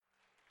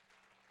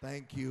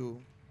Thank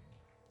you.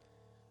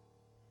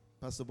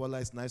 Pastor Bola,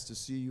 it's nice to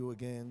see you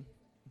again.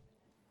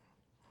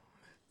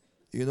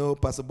 You know,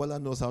 Pastor Bola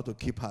knows how to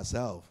keep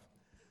herself.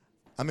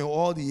 I mean,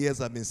 all the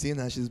years I've been seeing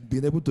her, she's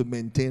been able to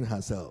maintain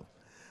herself.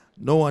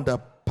 No wonder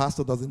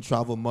Pastor doesn't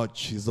travel much.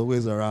 She's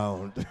always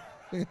around.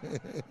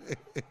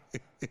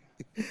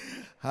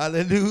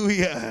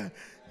 Hallelujah.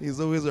 He's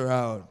always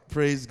around.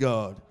 Praise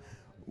God.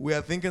 We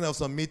are thinking of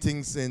some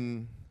meetings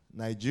in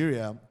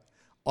Nigeria,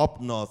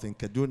 up north in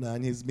Kaduna,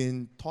 and he's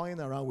been toying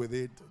around with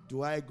it.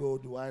 Do I go?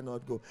 Do I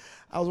not go?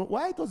 I was,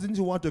 why doesn't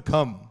he want to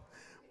come?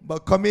 But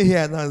coming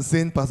here and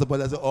seeing Pastor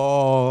Paul, I said,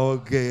 oh,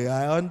 okay,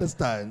 I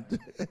understand.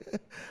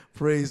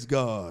 Praise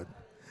God.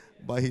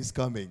 But he's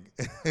coming.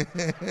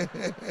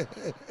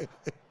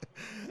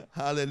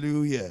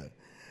 Hallelujah.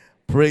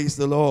 Praise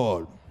the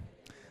Lord.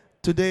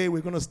 Today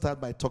we're going to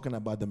start by talking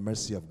about the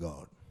mercy of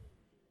God.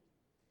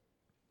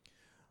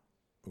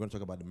 We're going to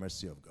talk about the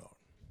mercy of God.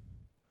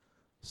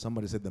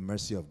 Somebody said the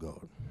mercy of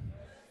God.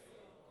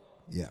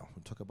 Yeah,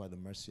 we'll talk about the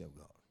mercy of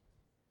God.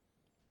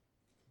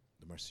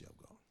 The mercy of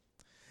God.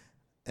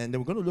 And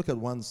then we're going to look at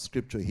one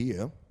scripture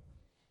here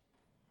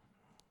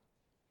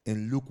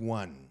in Luke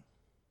 1.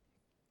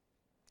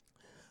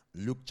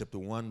 Luke chapter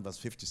 1, verse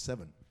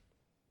 57.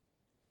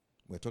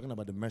 We're talking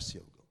about the mercy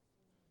of God.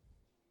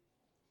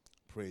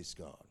 Praise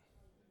God.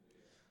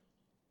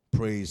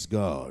 Praise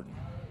God.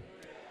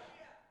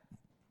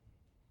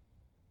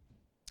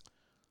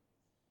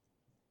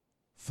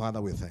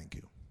 Father, we thank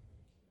you.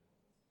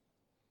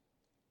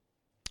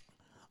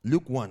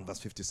 Luke 1, verse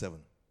 57.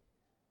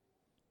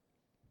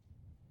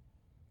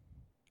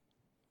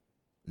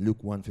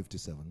 Luke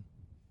 1:57.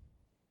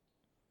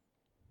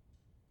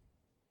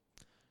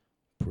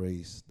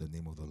 Praise the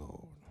name of the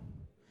Lord.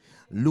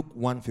 Luke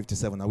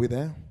 1:57. Are we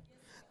there?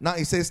 Now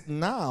it says,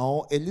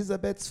 now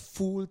Elizabeth's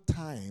full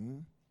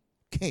time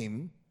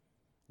came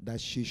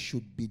that she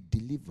should be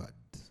delivered.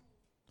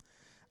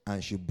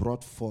 And she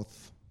brought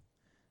forth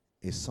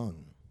a son.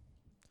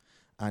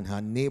 And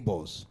her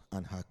neighbors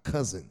and her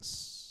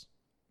cousins,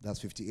 that's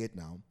 58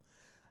 now,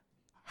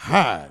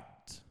 heard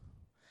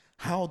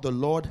how the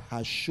Lord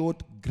has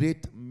showed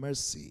great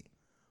mercy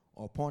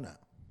upon her.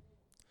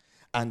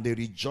 And they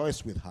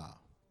rejoiced with her.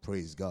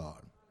 Praise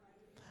God.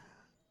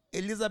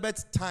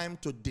 Elizabeth's time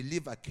to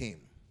deliver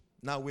came.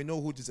 Now we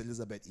know who this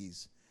Elizabeth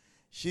is.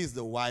 She's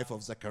the wife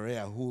of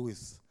Zechariah, who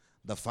is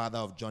the father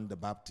of John the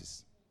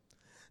Baptist.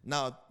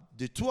 Now,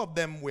 the two of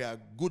them were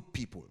good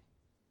people.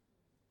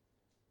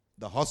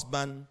 The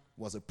husband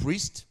was a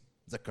priest.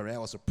 Zechariah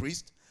was a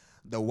priest.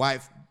 The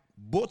wife,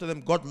 both of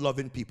them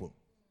God-loving people.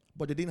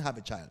 But they didn't have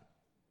a child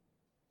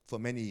for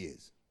many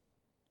years.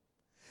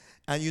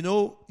 And you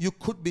know, you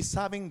could be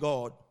serving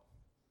God.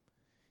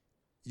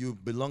 You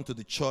belong to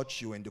the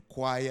church. You're in the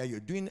choir. You're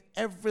doing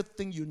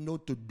everything you know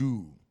to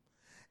do.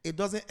 It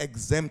doesn't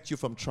exempt you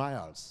from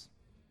trials.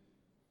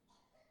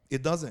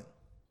 It doesn't.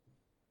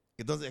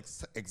 It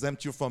doesn't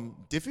exempt you from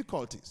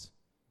difficulties.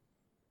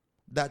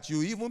 That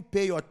you even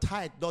pay your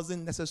tithe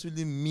doesn't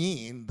necessarily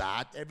mean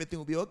that everything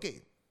will be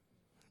okay.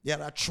 There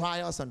are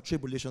trials and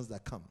tribulations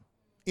that come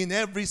in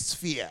every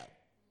sphere.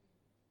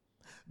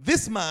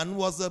 This man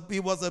was a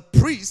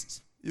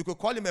priest. You could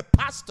call him a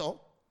pastor.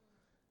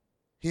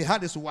 He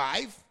had his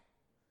wife,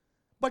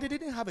 but he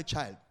didn't have a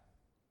child.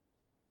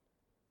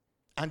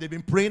 And they've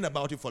been praying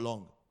about it for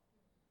long.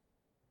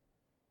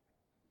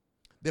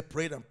 They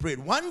prayed and prayed.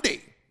 One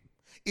day,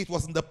 it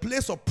was in the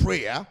place of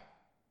prayer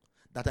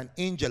that an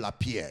angel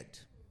appeared.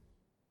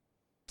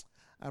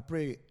 I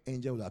pray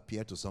angel will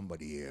appear to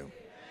somebody here.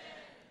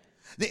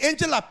 The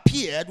angel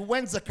appeared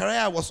when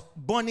Zechariah was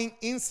burning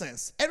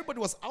incense. Everybody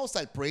was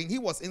outside praying. He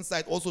was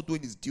inside also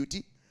doing his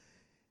duty.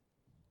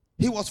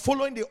 He was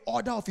following the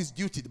order of his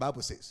duty, the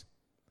Bible says.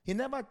 He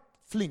never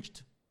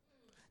flinched.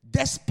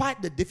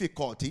 Despite the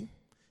difficulty,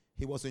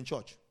 he was in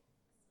church.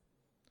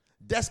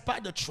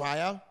 Despite the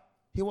trial,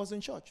 he was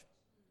in church.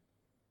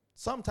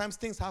 Sometimes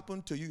things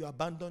happen to you, you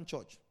abandon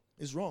church.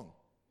 It's wrong.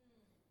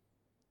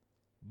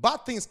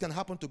 Bad things can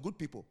happen to good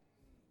people.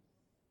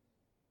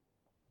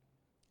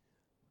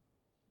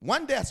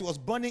 One day as he was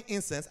burning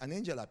incense, an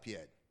angel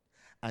appeared.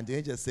 And the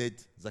angel said,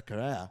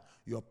 Zechariah,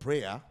 your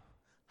prayer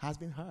has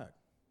been heard.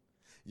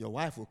 Your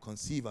wife will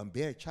conceive and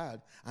bear a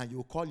child, and you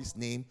will call his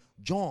name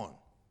John.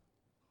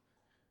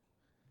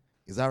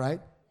 Is that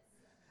right?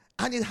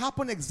 And it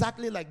happened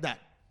exactly like that.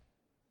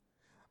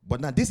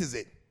 But now this is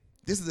it.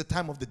 This is the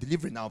time of the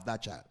delivery now of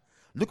that child.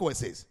 Look what it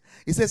says.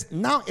 It says,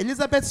 now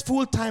Elizabeth's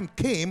full time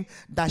came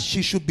that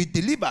she should be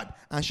delivered,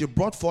 and she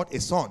brought forth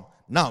a son.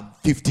 Now,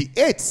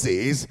 58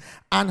 says,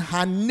 and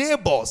her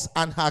neighbors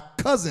and her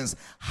cousins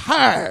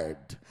heard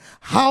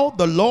how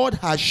the Lord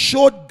has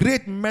showed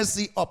great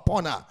mercy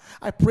upon her.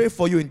 I pray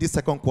for you in this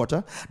second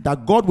quarter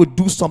that God will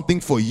do something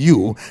for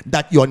you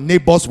that your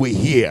neighbors will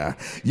hear.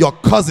 Your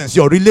cousins,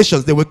 your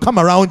relations, they will come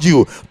around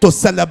you to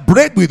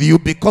celebrate with you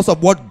because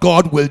of what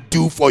God will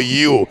do for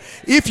you.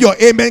 If your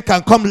amen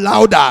can come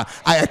louder,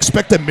 I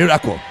expect a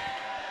miracle.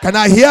 Can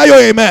I hear your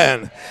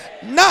amen?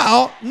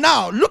 Now,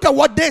 look at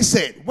what they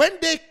said. When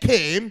they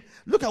came,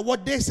 Look at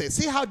what they said.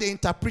 See how they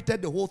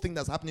interpreted the whole thing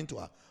that's happening to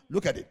her.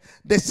 Look at it.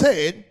 They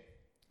said,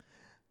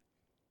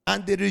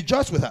 and they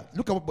rejoiced with her.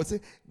 Look at what they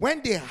say.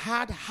 When they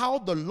heard how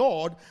the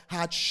Lord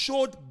had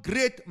showed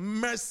great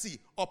mercy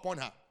upon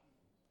her.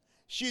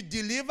 She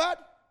delivered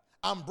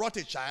and brought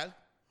a child.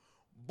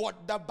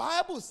 But the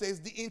Bible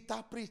says the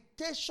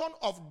interpretation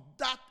of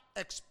that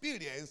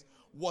experience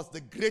was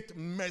the great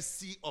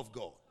mercy of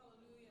God.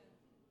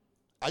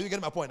 Are you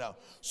getting my point now?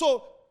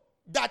 So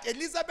that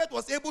Elizabeth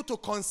was able to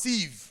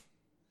conceive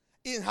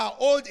in her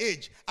old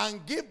age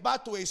and give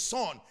birth to a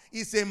son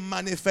is a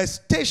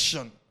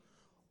manifestation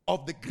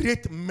of the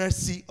great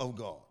mercy of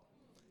God.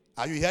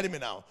 Are you hearing me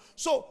now?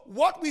 So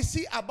what we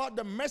see about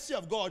the mercy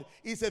of God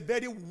is a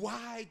very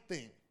wide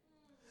thing.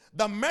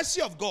 The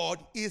mercy of God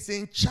is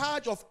in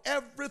charge of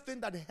everything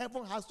that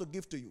heaven has to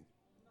give to you.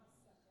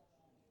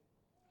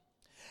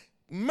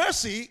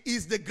 Mercy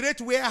is the great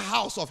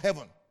warehouse of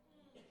heaven.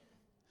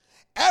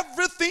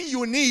 Everything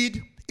you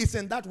need is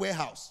in that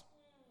warehouse.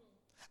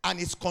 And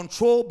it's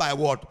controlled by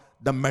what?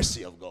 The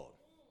mercy of God.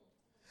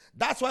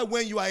 That's why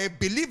when you are a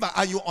believer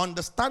and you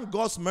understand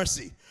God's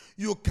mercy,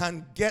 you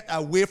can get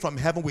away from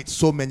heaven with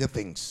so many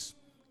things.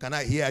 Can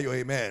I hear you?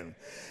 Amen.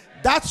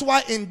 That's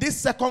why in this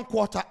second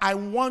quarter, I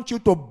want you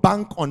to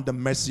bank on the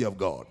mercy of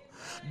God.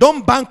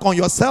 Don't bank on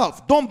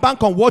yourself. Don't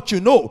bank on what you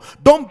know.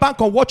 Don't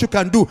bank on what you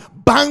can do.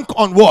 Bank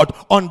on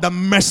what? On the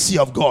mercy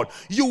of God.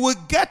 You will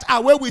get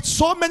away with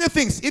so many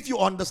things if you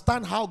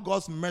understand how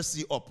God's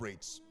mercy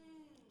operates.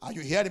 Are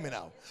you hearing me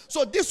now?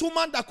 So this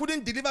woman that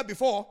couldn't deliver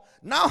before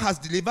now has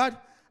delivered,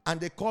 and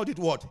they called it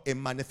what? A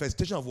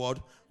manifestation of what?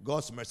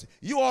 God's mercy.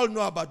 You all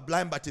know about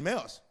blind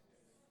Bartimaeus.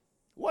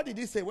 What did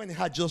he say when he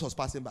heard Jesus was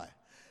passing by?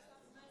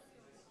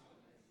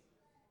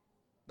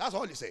 That's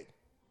all he said.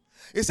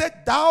 He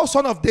said, "Thou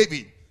son of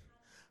David,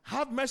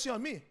 have mercy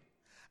on me."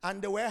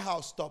 And the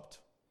warehouse stopped.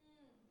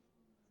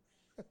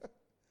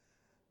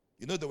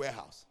 You know the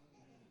warehouse.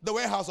 The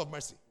warehouse of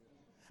mercy.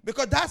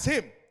 Because that's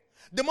him.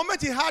 The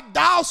moment he had,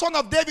 "Thou son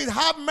of David,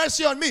 have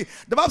mercy on me,"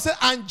 the Bible said,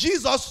 and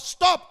Jesus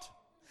stopped.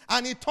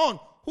 And he turned.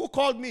 "Who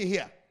called me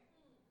here?"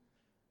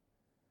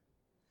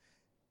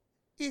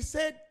 He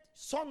said,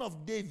 "Son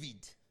of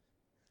David,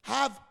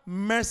 have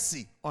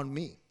mercy on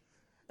me."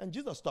 And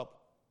Jesus stopped.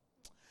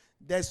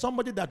 There's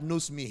somebody that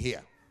knows me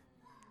here.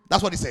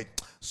 That's what he said.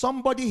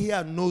 Somebody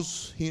here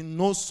knows, he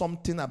knows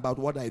something about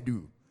what I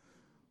do.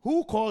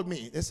 Who called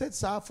me? They said,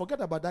 "Sir, forget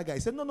about that guy."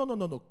 He said,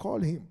 No, call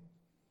him.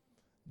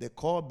 They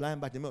called blind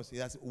Bartimaeus. He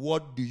asked,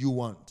 "What do you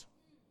want?"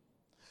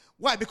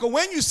 Why? Because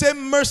when you say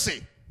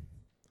mercy,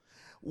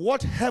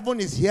 what heaven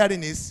is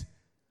hearing is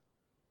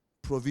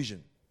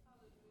provision.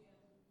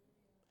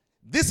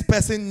 This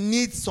person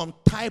needs some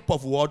type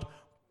of word,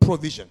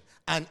 provision.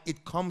 And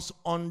it comes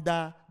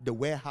under the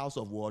warehouse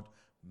of what?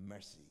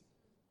 Mercy.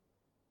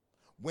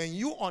 When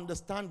you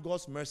understand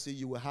God's mercy,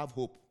 you will have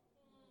hope.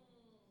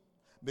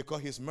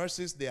 Because his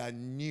mercies, they are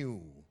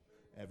new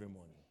every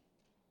morning.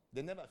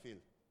 They never fail.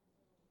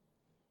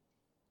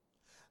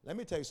 Let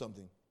me tell you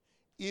something.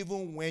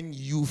 Even when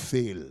you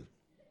fail,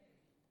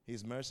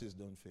 his mercies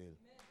don't fail.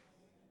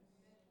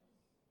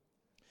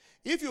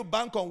 If you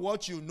bank on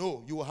what you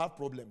know, you will have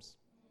problems.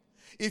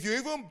 If you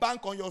even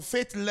bank on your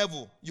faith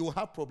level, you will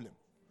have problems.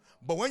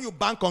 But when you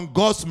bank on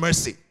God's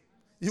mercy,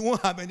 you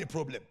won't have any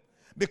problem.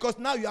 Because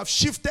now you have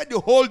shifted the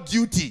whole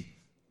duty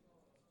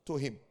to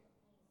him.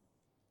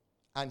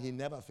 And he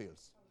never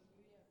fails.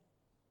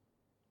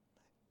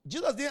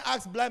 Jesus didn't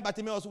ask blind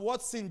Bartimaeus,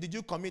 "What sin did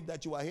you commit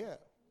that you are here?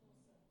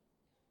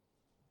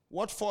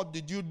 What fault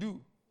did you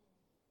do?"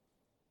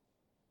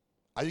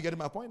 Are you getting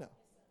my point now?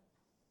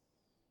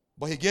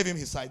 But he gave him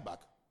his sight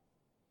back.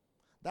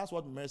 That's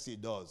what mercy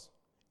does.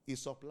 It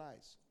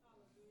supplies.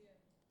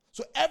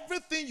 So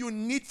everything you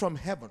need from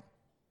heaven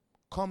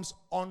comes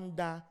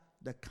under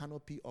the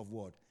canopy of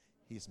what?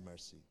 His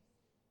mercy.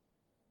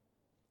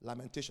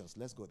 Lamentations.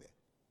 Let's go there.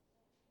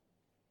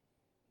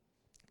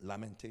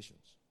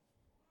 Lamentations.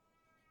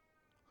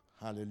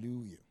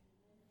 Hallelujah.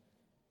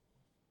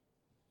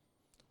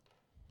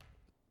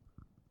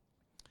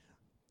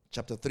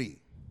 Chapter 3.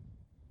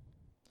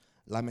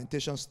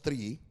 Lamentations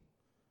 3.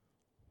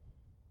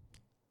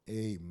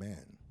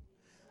 Amen.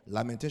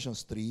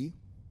 Lamentations 3.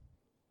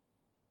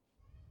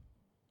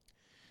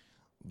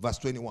 Verse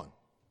 21.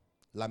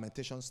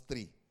 Lamentations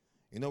 3.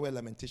 You know where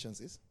Lamentations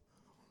is?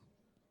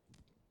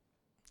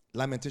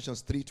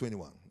 Lamentations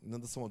 3:21. You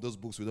know, some of those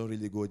books, we don't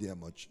really go there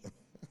much.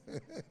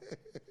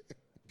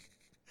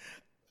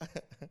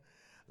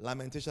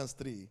 Lamentations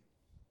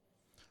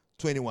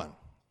 3:21.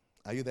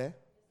 Are you there?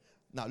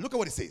 Now, look at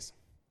what it says.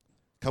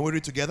 Can we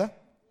read together?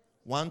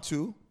 1,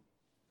 2.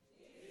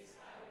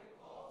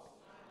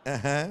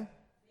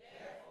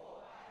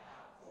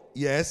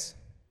 Yes.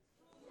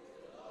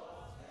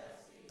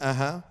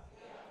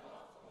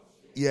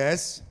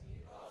 Yes.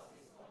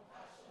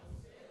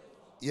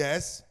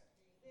 Yes.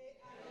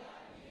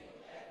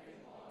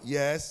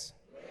 Yes.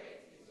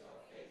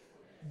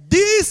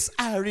 This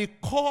I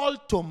recall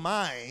to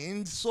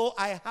mind, so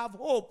I have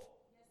hope.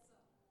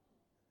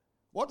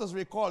 What does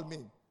recall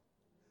mean?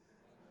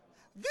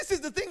 This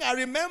is the thing I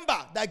remember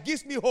that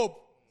gives me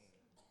hope.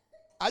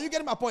 Are you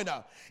getting my point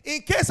now?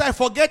 In case I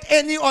forget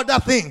any other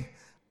thing,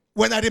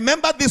 when I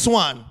remember this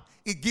one,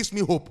 it gives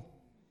me hope.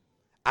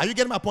 Are you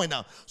getting my point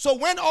now? So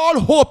when all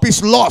hope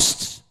is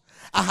lost,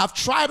 I have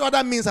tried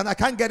other means and I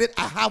can't get it.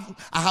 I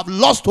have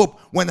lost hope.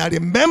 When I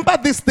remember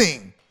this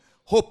thing,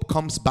 hope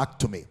comes back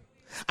to me.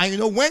 And you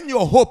know, when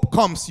your hope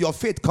comes, your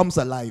faith comes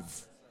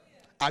alive.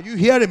 Are you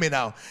hearing me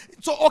now?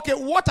 So, okay,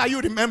 what are you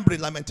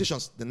remembering?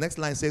 Lamentations. The next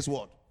line says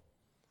what?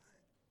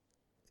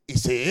 It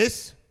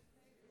says,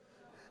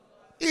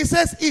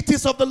 it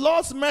is of the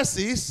Lord's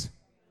mercies.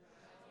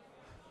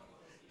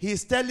 He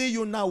is telling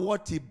you now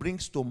what he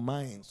brings to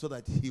mind so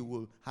that he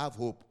will have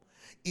hope.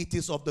 It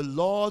is of the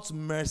Lord's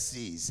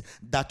mercies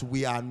that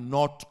we are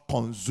not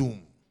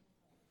consumed.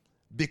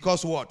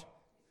 Because what?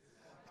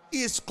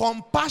 His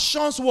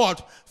compassions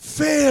what?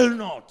 Fail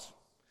not.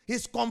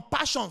 His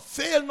compassion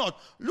fail not.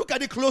 Look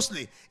at it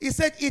closely. He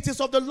said, it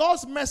is of the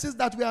Lord's mercies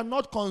that we are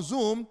not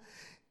consumed,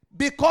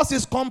 because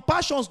his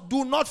compassions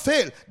do not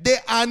fail. They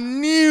are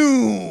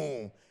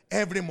new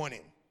every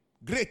morning.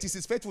 Great is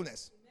his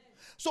faithfulness.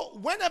 So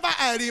whenever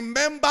I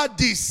remember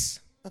this,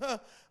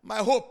 my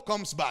hope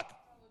comes back.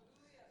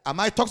 Am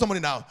I talking to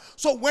somebody now?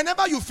 So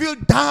whenever you feel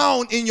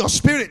down in your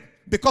spirit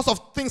because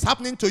of things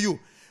happening to you,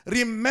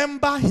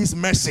 remember his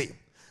mercy.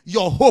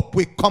 Your hope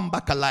will come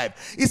back alive.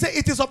 He said,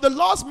 it is of the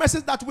Lord's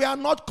mercies that we are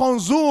not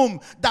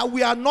consumed, that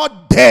we are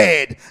not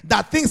dead,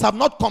 that things have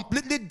not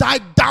completely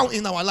died down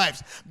in our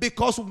lives.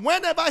 Because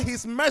whenever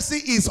his mercy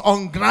is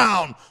on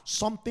ground,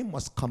 something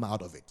must come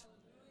out of it.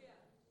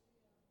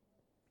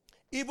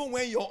 Even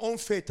when your own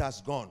faith has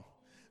gone,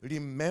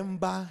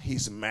 remember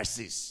his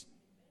mercies.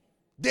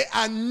 They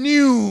are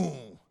new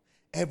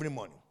every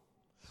morning.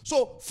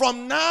 So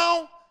from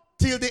now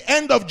till the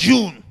end of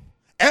June,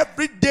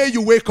 every day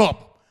you wake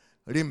up,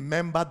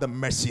 remember the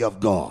mercy of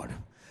God.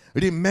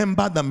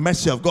 Remember the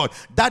mercy of God.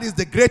 That is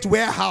the great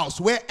warehouse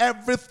where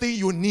everything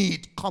you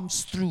need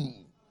comes through.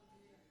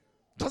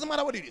 Doesn't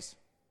matter what it is.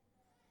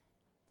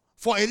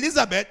 For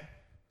Elizabeth,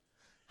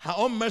 her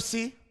own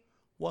mercy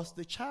was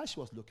the child she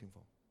was looking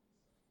for.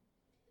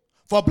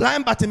 For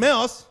blind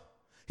Bartimaeus,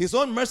 his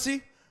own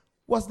mercy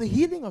was the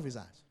healing of his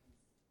eyes.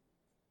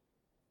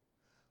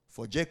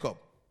 For Jacob,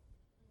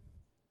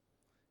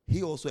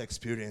 he also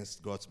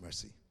experienced God's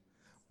mercy.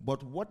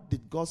 But what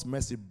did God's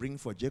mercy bring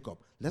for Jacob?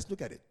 Let's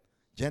look at it.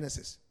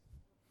 Genesis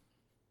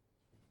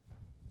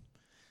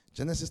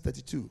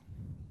 32.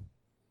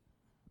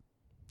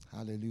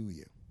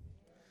 Hallelujah.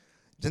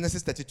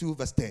 Genesis 32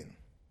 verse 10.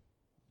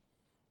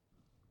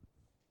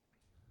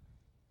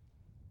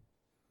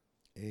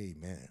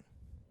 Amen.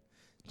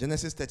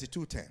 Genesis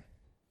 32:10.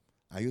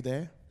 Are you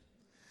there?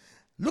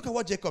 Look at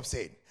what Jacob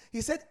said.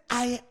 He said,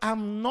 I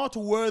am not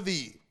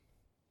worthy.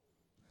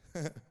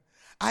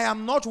 I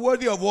am not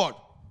worthy of what?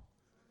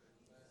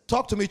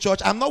 Talk to me, church.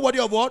 I'm not worthy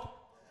of what?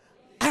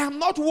 I am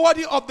not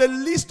worthy of the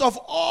least of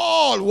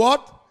all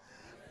what?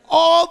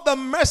 All the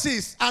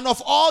mercies and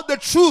of all the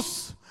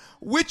truth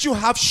which you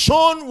have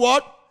shown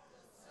what?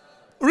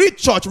 Read,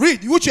 church,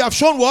 read. Which you have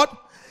shown what?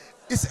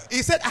 He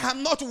said, I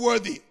am not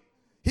worthy.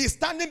 He's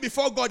standing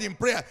before God in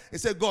prayer. He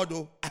said, God,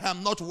 oh, I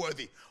am not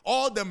worthy.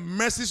 All the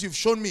mercies you've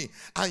shown me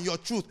and your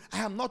truth, I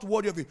am not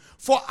worthy of it.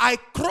 For I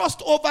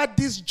crossed over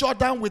this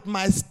Jordan with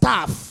my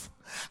staff,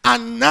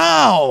 and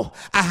now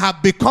I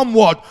have become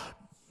what?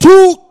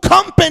 2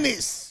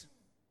 companies.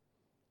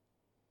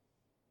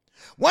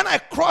 When I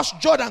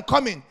crossed Jordan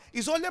coming,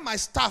 it's only my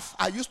staff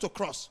I used to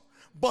cross.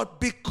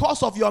 But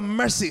because of your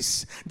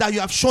mercies that you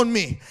have shown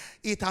me,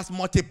 it has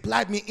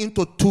multiplied me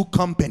into 2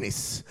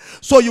 companies.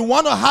 So you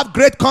want to have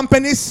great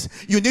companies,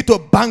 you need to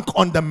bank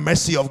on the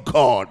mercy of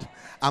God.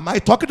 Am I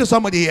talking to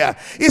somebody here?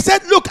 He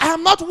said, look, I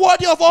am not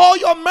worthy of all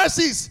your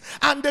mercies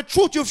and the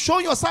truth you've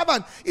shown your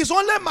servant. It's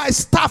only my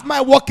staff,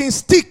 my walking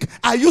stick.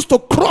 I used to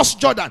cross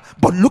Jordan.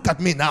 But look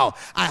at me now.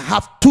 I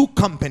have 2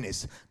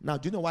 companies. Now,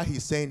 do you know why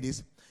he's saying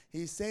this?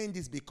 He's saying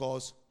this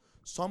because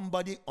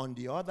somebody on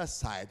the other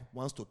side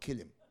wants to kill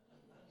him.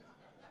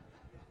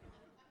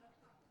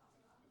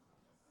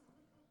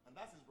 And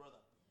that's his brother.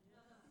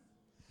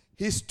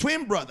 His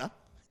twin brother,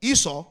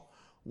 Esau,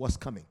 was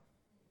coming.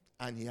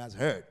 And he has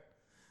heard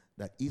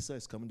that Esau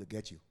is coming to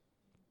get you.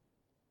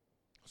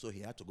 So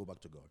he had to go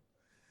back to God.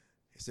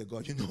 He said,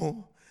 God, you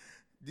know,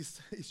 this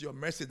is your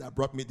mercy that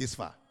brought me this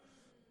far.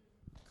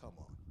 Come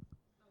on.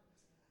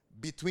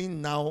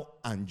 Between now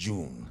and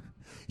June,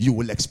 you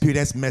will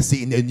experience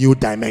mercy in a new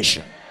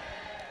dimension.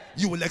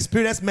 You will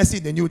experience mercy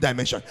in a new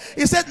dimension.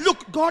 He said,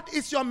 look, God,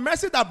 it's your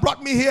mercy that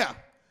brought me here.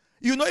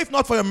 You know, if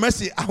not for your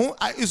mercy,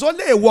 it's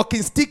only a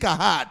walking stick I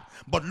had.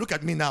 But look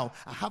at me now.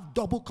 I have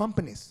double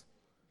companies.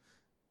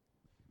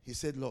 He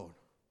said, Lord,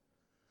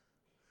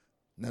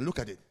 now look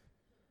at it.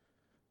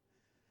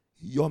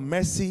 Your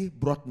mercy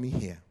brought me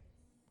here.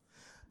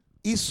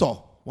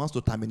 Esau wants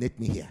to terminate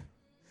me here.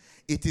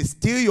 It is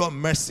still your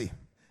mercy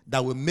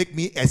that will make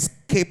me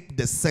escape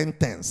the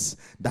sentence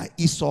that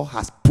Esau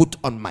has put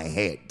on my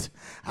head.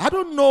 I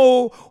don't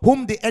know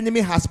whom the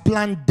enemy has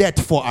planned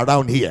death for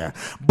around here,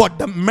 but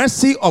the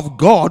mercy of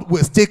God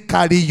will still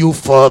carry you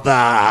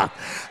further.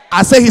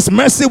 I say his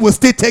mercy will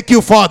still take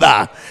you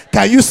further.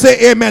 Can you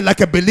say amen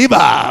like a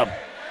believer?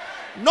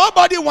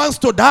 Nobody wants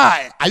to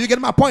die. Are you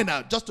getting my point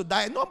now? Just to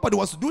die. Nobody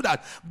wants to do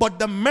that. But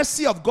the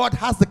mercy of God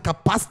has the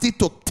capacity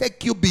to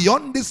take you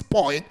beyond this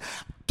point,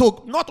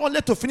 to not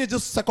only to finish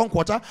this second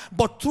quarter,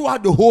 but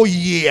throughout the whole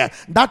year.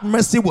 That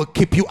mercy will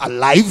keep you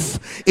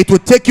alive. It will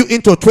take you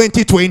into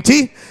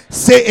 2020.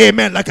 Say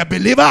amen like a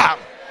believer.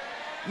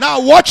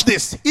 Now watch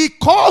this. He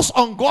calls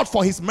on God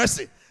for his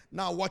mercy.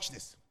 Now watch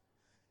this.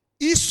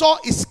 Esau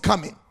is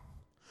coming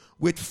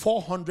with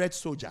 400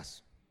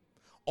 soldiers,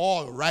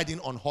 all riding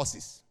on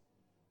horses.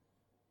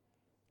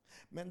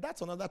 Man,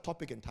 that's another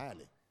topic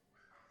entirely.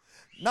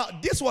 Now,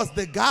 this was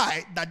the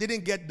guy that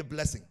didn't get the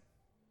blessing.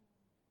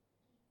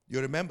 You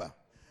remember?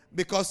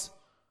 Because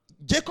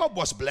Jacob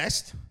was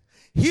blessed.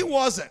 He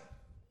wasn't.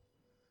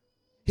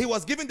 He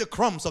was given the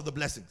crumbs of the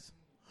blessings.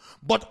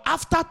 But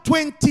after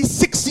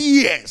 26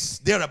 years,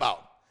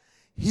 thereabout,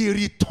 he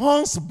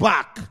returns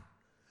back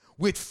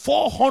with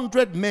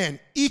 400 men,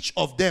 each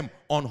of them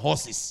on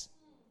horses.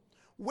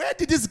 Where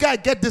did this guy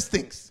get these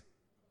things?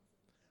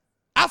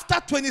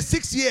 After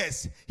 26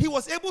 years, he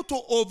was able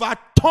to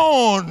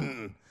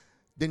overturn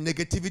the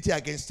negativity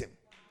against him.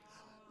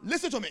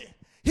 Listen to me.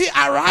 He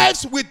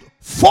arrives with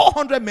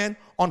 400 men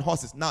on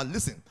horses. Now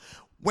listen.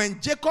 When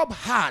Jacob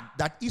heard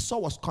that Esau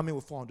was coming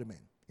with 400 men,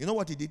 you know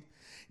what he did?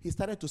 He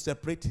started to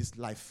separate his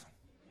life.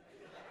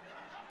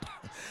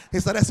 He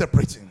started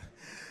separating.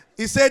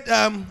 He said,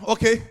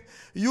 okay,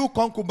 you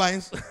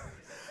concubines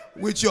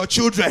with your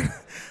children,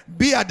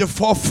 be at the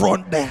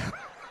forefront there.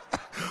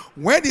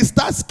 When he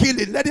starts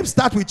killing, let him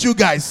start with you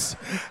guys.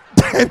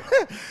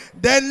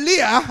 Then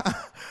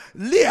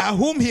Leah,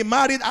 whom he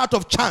married out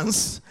of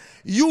chance,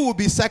 you will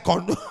be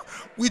second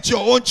with your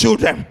own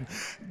children.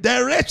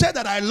 The Rachel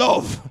that I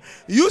love,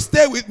 you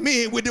stay with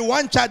me with the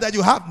one child that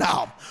you have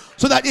now.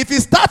 So that if he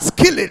starts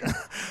killing,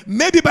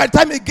 maybe by the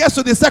time he gets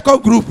to the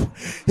second group,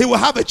 he will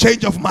have a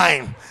change of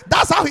mind.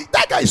 That's how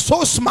that guy is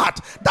so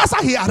smart. That's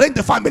how he arranged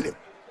the family.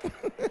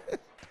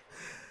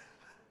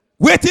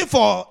 Waiting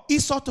for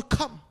Esau to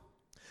come.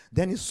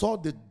 Then he saw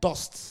the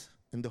dust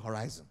in the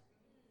horizon.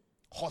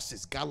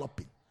 Horses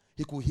galloping.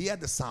 He could hear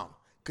the sound.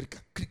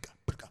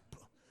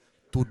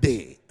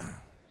 Today,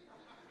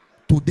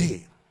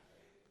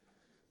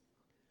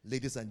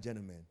 ladies and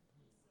gentlemen,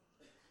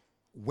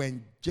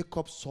 when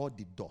Jacob saw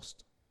the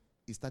dust,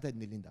 he started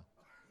kneeling down.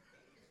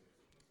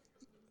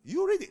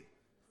 You read it.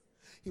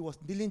 He was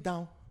kneeling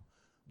down,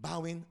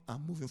 bowing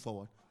and moving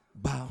forward.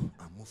 Bow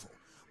and move forward.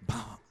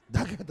 Bow.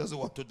 That guy doesn't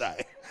want to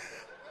die.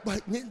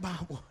 But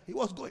he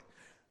was going.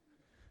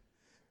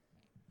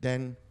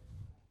 Then,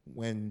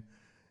 when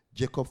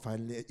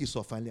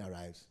Esau finally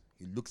arrives,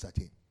 he looks at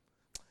him.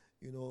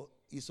 You know,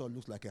 Esau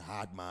looks like a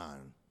hard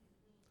man.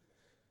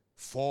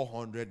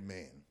 400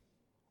 men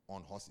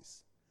on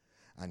horses.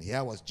 And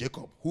here was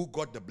Jacob, who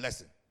got the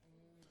blessing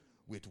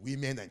with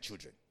women and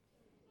children.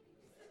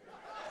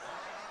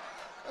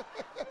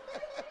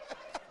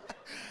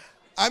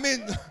 I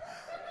mean,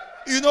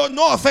 you know,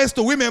 no offense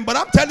to women, but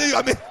I'm telling you,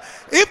 I mean,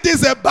 if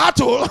this is a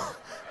battle,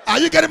 are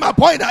you getting my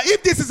point now?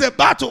 If this is a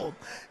battle,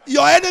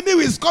 your enemy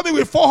is coming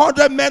with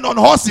 400 men on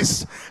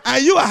horses,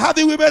 and you are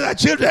having women and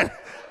children.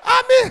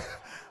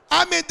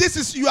 I mean, this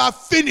is, you are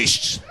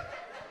finished.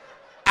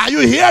 Are you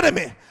hearing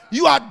me?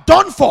 You are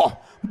done for.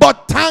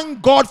 But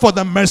thank God for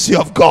the mercy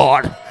of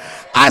God.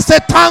 I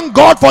said, thank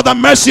God for the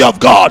mercy of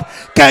God.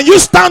 Can you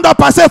stand up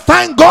and say,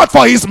 thank God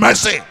for his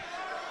mercy?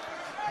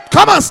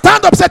 Come on,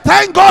 stand up and say,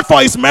 thank God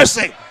for his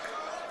mercy.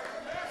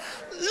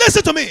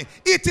 Listen to me.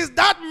 It is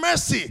that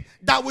mercy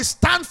that will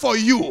stand for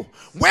you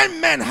when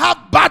men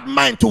have bad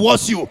mind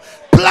towards you,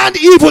 plan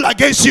evil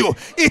against you.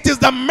 It is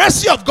the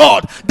mercy of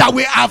God that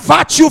will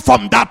avert you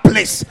from that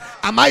place.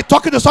 Am I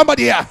talking to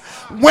somebody here?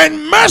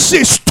 When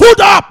mercy stood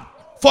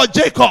up for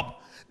Jacob,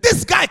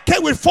 this guy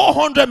came with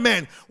 400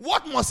 men.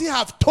 What must he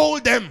have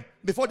told them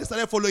before they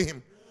started following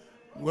him?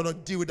 We're going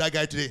to deal with that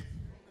guy today.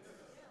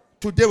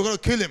 Today we're going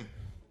to kill him.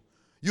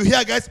 You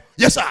hear, guys?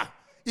 Yes, sir.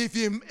 If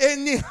him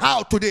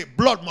anyhow today,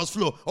 blood must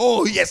flow.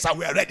 Oh, yes, sir,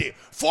 we are ready.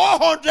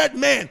 400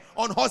 men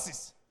on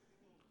horses.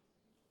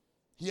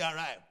 He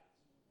arrived.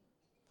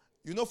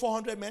 You know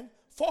 400 men?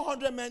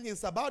 400 men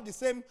is about the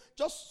same,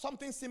 just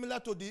something similar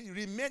to the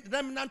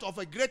remnant of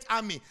a great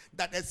army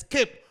that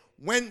escaped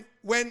when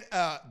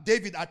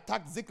David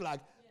attacked Ziklag.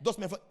 Those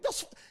men,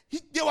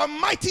 they were a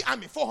mighty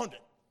army, 400.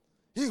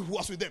 He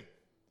was with them.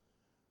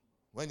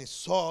 When he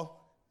saw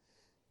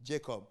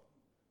Jacob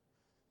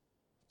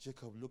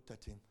looked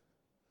at him.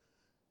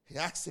 He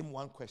asked him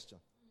one question.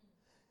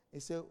 He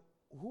said,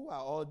 who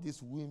are all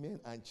these women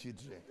and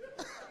children?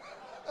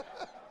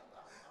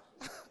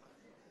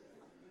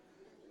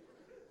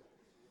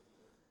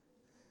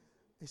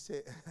 He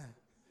said,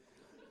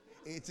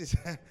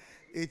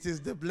 it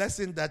is the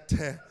blessing that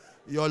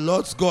your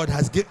Lord's God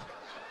has given.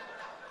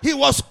 He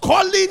was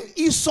calling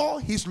Esau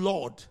his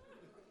Lord.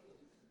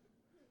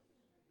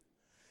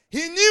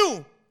 He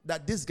knew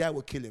that this guy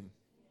would kill him.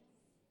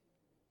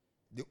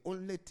 The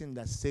only thing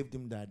that saved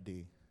him that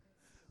day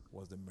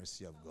was the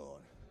mercy of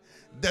God.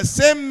 The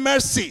same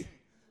mercy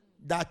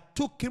that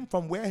took him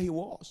from where he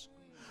was,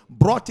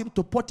 brought him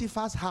to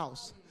Potiphar's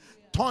house,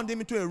 turned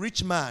him into a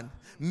rich man,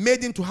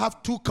 made him to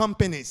have 2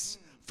 companies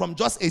from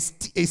just a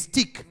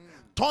stick,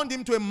 turned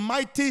him to a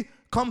mighty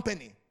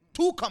company,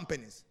 2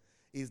 companies,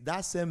 is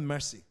that same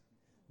mercy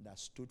that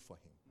stood for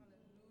him.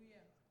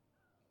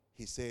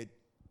 He said,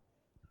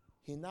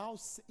 he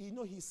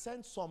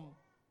sent some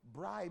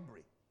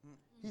bribery.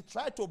 He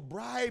tried to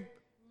bribe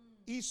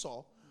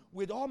Esau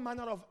with all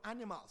manner of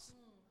animals,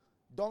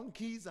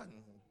 donkeys and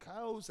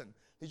cows, and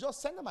he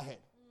just sent them ahead.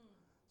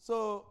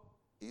 So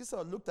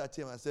Esau looked at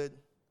him and said,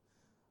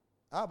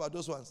 how about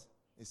those ones?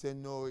 He said,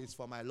 no, it's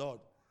for my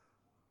Lord.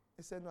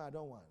 He said, no, I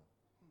don't want.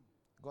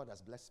 God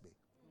has blessed me.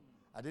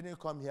 I didn't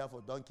come here for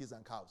donkeys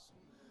and cows.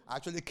 I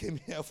actually came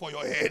here for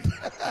your head.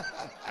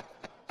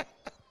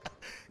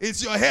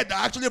 It's your head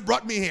that actually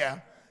brought me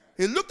here.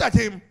 He looked at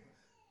him.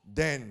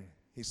 Then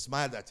he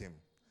smiled at him.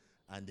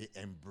 And they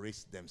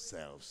embraced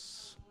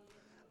themselves.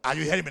 Are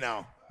you hearing me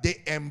now?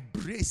 They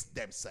embraced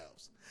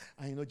themselves.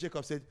 And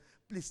Jacob said,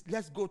 please,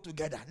 let's go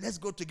together. Let's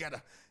go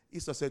together.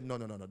 Esau said, no,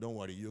 don't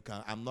worry. You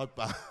can. I'm not.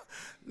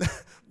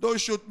 Don't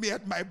shoot me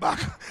at my back.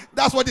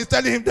 That's what he's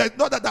telling him. That,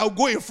 not that I'll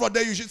go in front.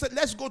 Then you should say,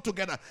 let's go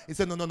together. He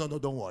said, no,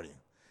 don't worry.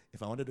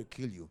 If I wanted to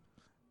kill you,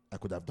 I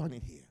could have done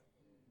it here.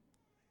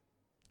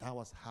 That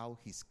was how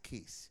his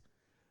case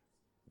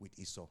with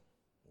Esau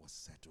was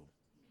settled.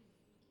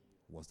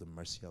 Was the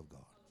mercy of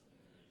God.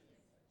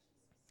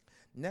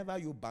 Never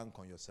you bank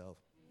on yourself.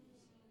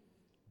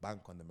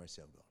 Bank on the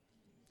mercy of God.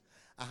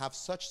 I have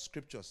such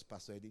scriptures,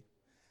 Pastor Eddie.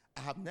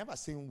 I have never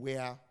seen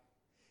where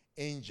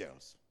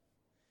angels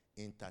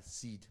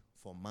intercede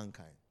for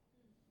mankind.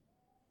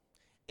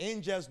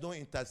 Angels don't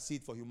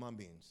intercede for human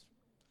beings.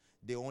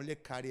 They only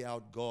carry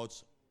out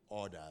God's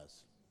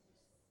orders.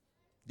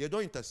 They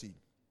don't intercede.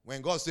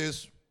 When God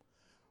says,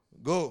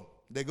 go,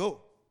 they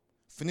go.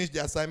 Finish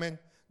the assignment,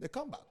 they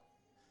come back.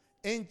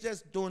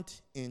 Angels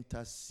don't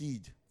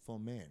intercede for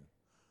men.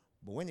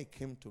 But when it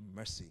came to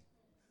mercy,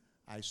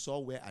 I saw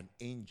where an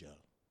angel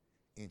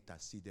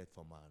interceded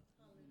for man.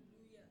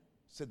 Hallelujah.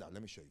 Sit down,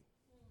 let me show you.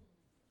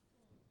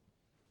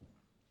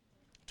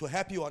 To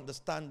help you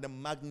understand the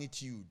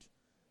magnitude,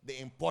 the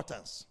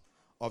importance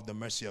of the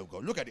mercy of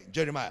God. Look at it,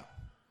 Jeremiah.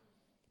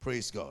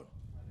 Praise God.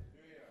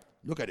 Hallelujah.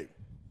 Look at it.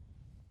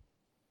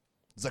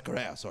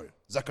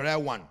 Zechariah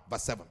 1,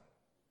 verse 7.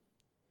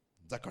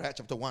 Zechariah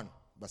chapter 1,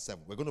 verse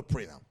 7. We're going to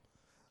pray now.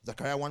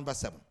 Zechariah 1, verse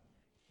 7.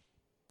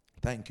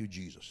 Thank you,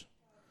 Jesus.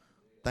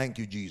 Thank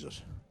you,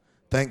 Jesus.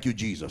 Thank you,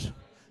 Jesus.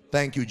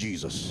 Thank you,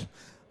 Jesus.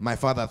 My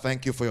Father,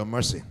 thank you for your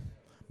mercy.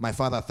 My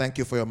Father, thank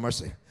you for your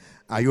mercy.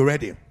 Are you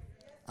ready?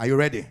 Are you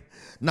ready?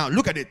 Now,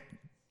 look at it.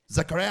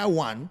 Zechariah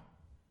 1,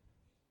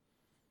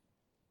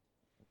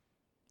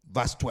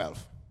 verse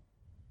 12.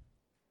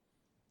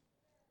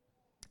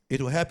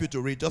 It will help you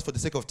to read. Just for the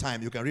sake of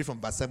time, you can read from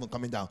verse 7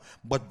 coming down.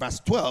 But verse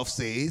 12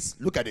 says,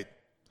 look at it.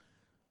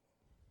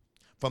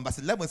 From verse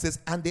 11 it says,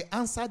 and they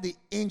answered the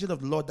angel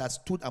of the Lord that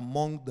stood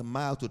among the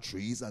myrtle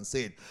trees and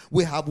said,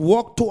 we have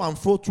walked to and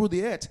fro through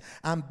the earth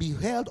and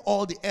beheld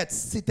all the earth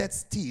seated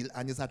still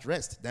and is at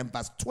rest. Then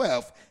verse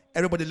 12,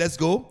 everybody let's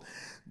go.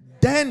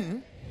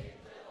 Then,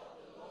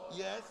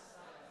 yes,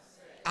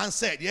 and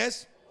said,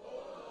 yes,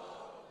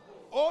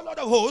 O Lord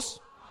of hosts,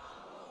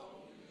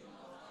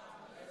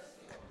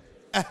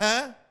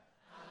 how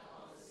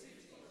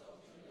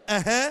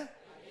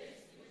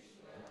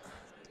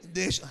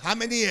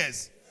many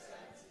years?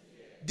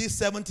 These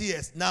 70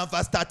 years. Now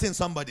verse 13,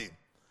 somebody.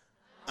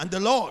 And the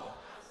Lord.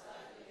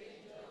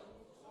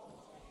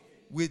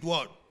 With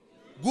what?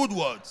 Good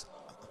words.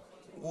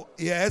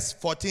 Yes,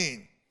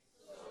 14.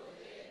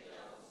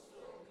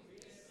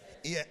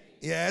 Yeah,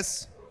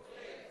 yes.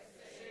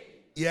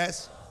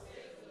 Yes.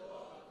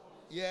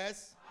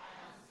 Yes.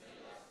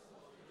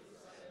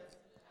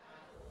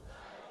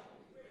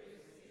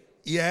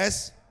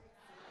 Yes.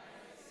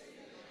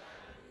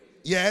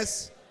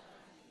 Yes.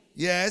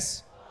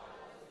 Yes.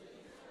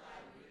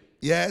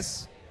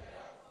 Yes.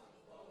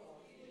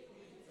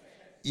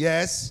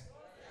 Yes.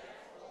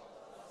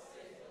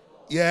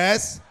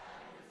 Yes.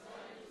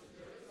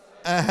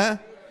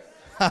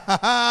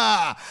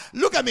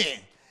 Look at me.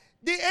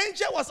 The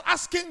angel was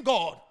asking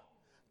God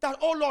that,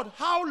 oh Lord,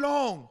 how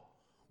long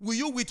will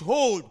you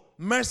withhold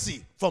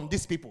mercy from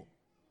these people?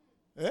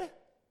 Eh?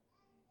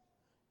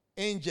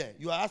 Angel,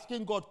 you are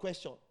asking God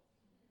question.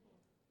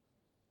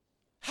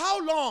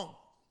 How long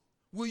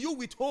will you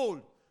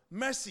withhold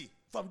mercy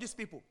from these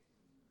people?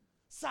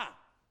 Sir,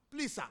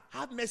 please, sir,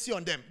 have mercy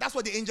on them. That's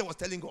what the angel was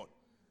telling God.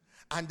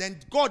 And then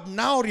God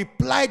now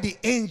replied the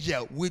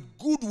angel with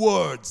good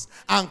words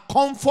and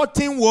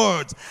comforting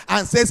words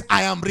and says,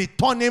 I am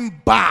returning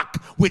back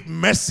with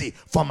mercy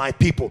for my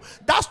people.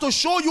 That's to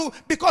show you,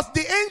 because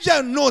the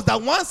angel knows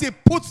that once he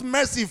puts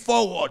mercy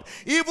forward,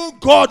 even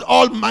God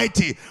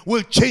Almighty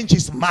will change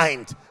his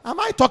mind Am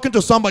I talking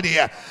to somebody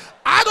here?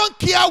 I don't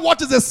care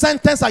what is the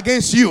sentence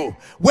against you,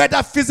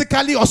 whether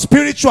physically or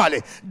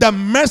spiritually. The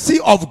mercy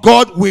of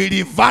God will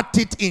revert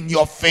it in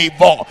your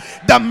favor.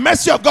 The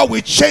mercy of God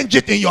will change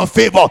it in your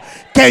favor.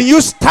 Can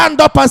you stand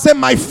up and say,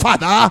 my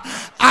Father,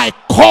 I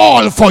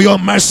call for your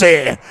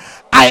mercy.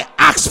 I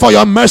ask for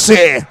your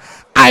mercy.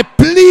 I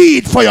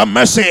plead for your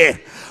mercy.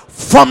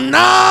 From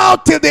now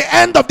till the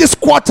end of this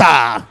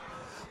quarter,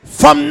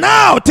 from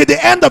now till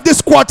the end of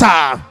this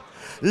quarter,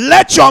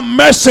 let your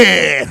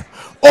mercy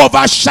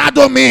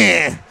overshadow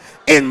me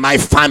in my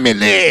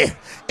family,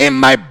 in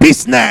my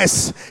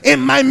business, in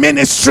my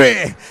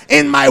ministry,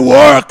 in my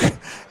work.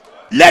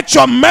 Let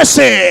your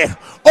mercy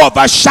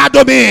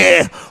overshadow me.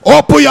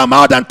 Open your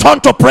mouth and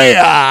turn to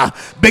prayer.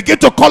 Begin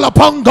to call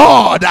upon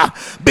God,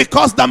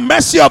 because the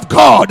mercy of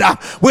God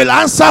will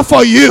answer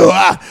for you.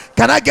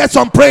 Can I get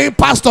some praying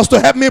pastors to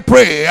help me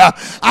pray?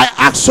 I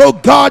ask, oh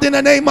God, in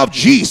the name of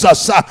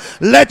Jesus,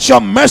 let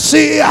your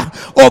mercy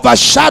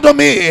overshadow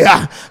me.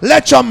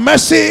 Let your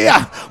mercy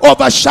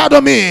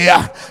overshadow me.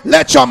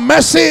 Let your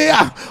mercy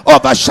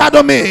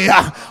overshadow me.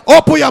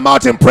 Open your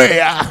mouth in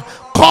prayer.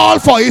 Call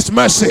for his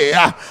mercy.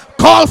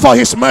 Call for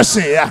his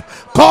mercy.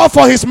 Call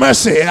for his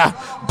mercy.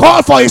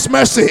 Call for his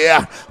mercy.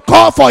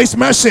 Call for his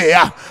mercy.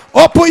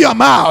 Open your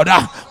mouth.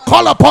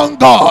 Call upon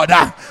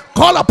God.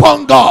 Call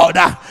upon God.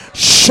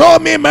 Show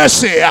me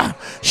mercy.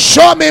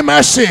 Show me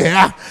mercy.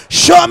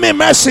 Show me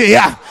mercy.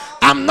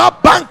 I'm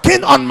not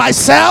banking on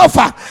myself.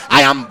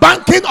 I am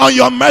banking on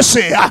your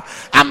mercy.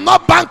 I'm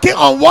not banking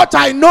on what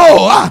I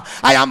know.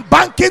 I am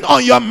banking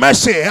on your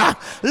mercy.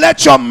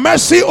 Let your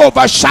mercy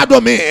overshadow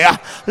me.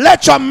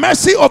 Let your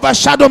mercy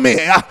overshadow me.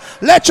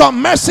 Let your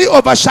mercy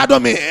overshadow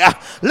me.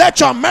 Let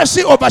your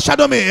mercy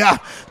overshadow me.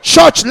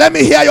 Church, let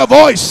me hear your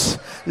voice.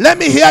 Let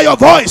me hear your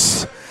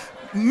voice.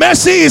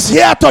 Mercy is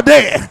here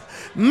today.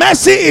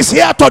 Mercy is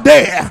here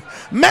today.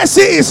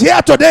 Mercy is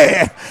here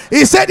today.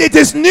 He said it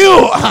is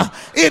new.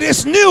 It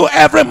is new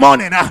every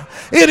morning.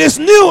 It is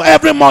new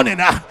every morning.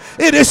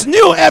 It is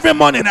new every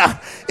morning.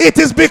 It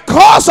is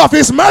because of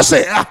his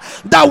mercy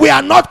that we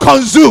are not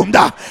consumed.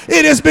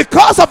 It is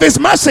because of his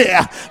mercy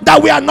that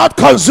we are not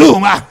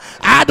consumed.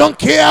 I don't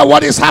care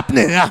what is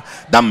happening.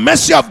 The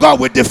mercy of God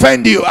will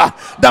defend you.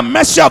 The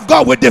mercy of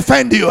God will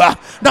defend you.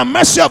 The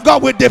mercy of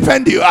God will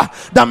defend you.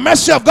 The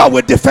mercy of God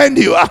will defend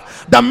you.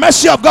 The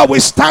mercy of God will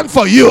stand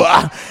for you.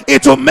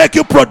 It will make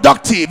you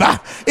productive.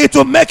 It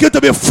will make you to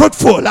be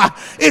fruitful.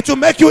 It will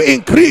make you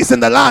increase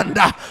in the land.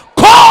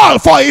 Call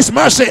for his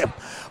mercy.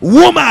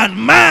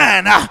 Woman,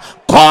 man,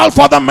 call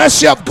for the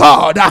mercy of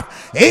God.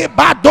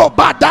 Ibado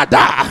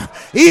badada,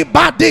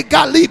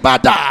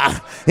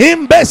 ibadigalibada,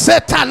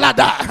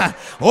 imbesetalada.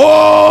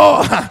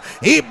 Oh,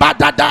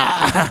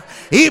 ibadada,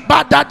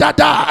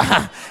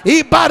 ibadada,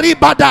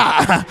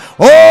 ibaribada.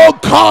 Oh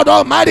God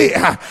Almighty,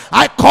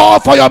 I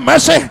call for your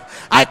mercy.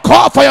 I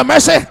call for your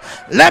mercy.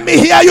 Let me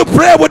hear you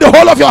pray with the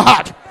whole of your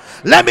heart.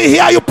 Let me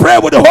hear you pray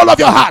with the whole of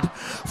your heart.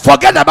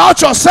 Forget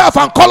about yourself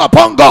and call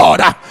upon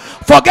God.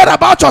 Forget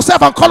about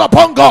yourself and call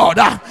upon God.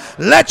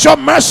 Let your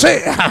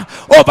mercy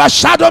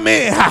overshadow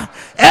me.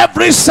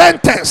 Every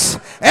sentence,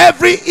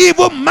 every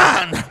evil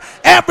man,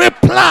 every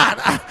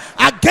plan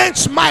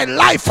against my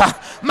life,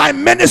 my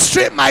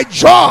ministry, my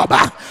job,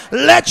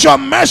 let your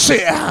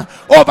mercy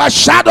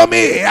overshadow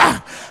me.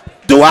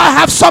 Do I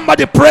have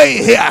somebody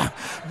praying here?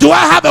 Do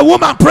I have a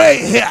woman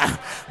praying here?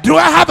 Do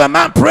I have a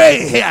man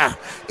praying here?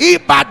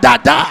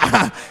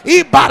 Ibadada,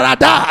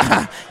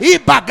 Ibarada,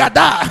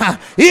 Ibagada,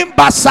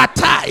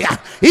 Imbasataya,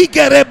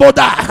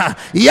 Igereboda,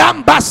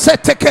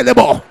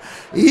 Yambasetekelebo,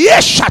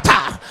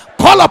 Yeshata.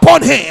 Call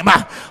upon him,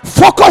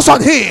 focus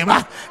on him,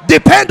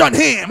 depend on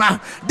him,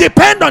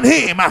 depend on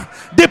him,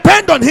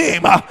 depend on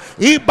him.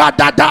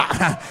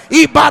 Ibadada,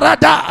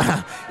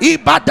 Ibarada,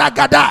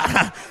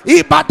 Ibadagada,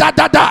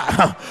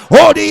 Ibadadada,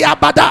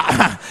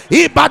 Odiabada,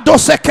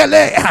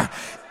 Ibadosekele.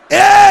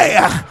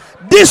 Hey,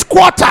 this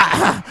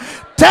quarter,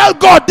 tell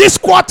God this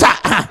quarter,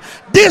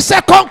 this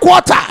second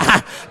quarter,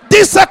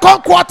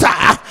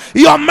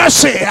 your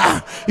mercy,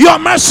 your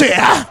mercy,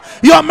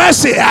 your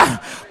mercy.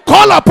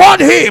 Call upon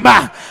him.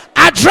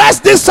 Address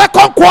this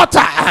second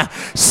quarter.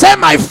 Say,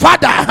 my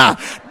Father,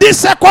 this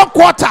second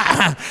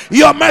quarter,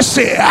 your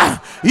mercy,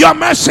 your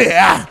mercy,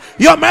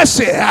 your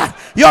mercy,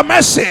 your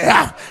mercy,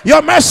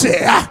 your mercy.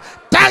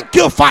 Thank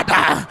you,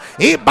 Father.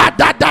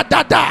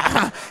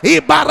 Ibadadadada,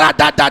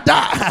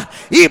 ibaradadada,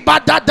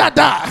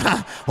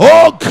 ibadadada.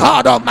 Oh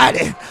God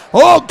Almighty,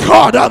 oh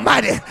God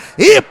Almighty,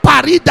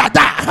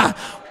 iparidada.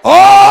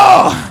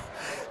 Oh,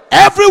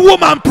 every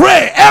woman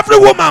pray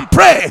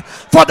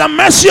for the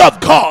mercy of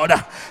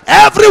God.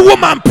 Every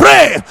woman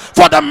pray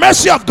for the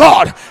mercy of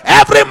God.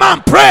 Every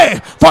man pray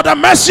for the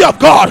mercy of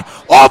God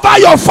over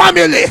your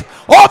family,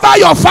 over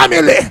your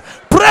family.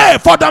 Pray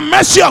for the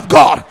mercy of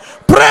God.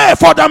 Pray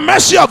for the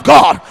mercy of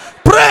God.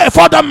 Pray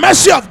for the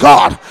mercy of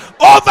God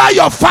over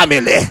your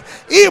family.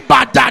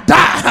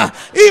 Ibadada,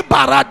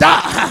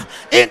 Ibarada.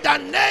 In the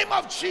name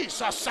of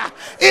Jesus.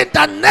 In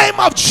the name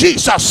of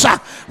Jesus.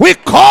 We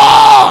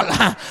call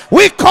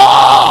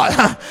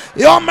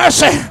your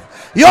mercy.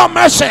 Your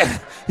mercy.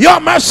 Your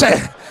mercy.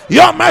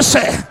 Your mercy.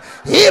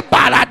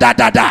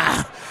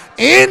 Ibaradadada.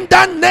 In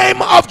the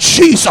name of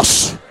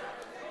Jesus.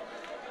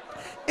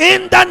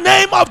 In the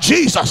name of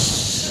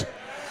Jesus.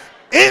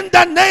 In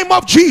the name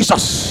of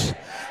Jesus.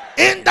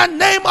 In the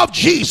name of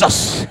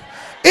Jesus.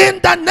 In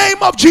the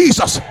name of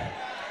Jesus.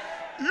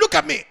 Look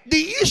at me.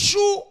 The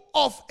issue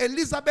of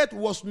Elizabeth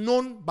was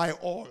known by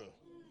all.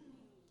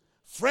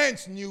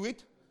 Friends knew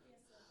it.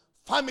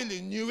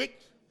 Family knew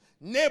it.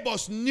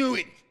 Neighbors knew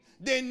it.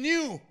 They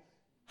knew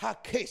her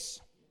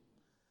case.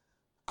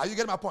 Are you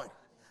getting my point?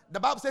 The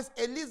Bible says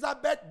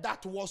Elizabeth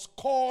that was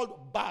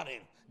called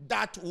barren.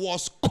 That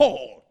was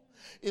called.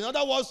 In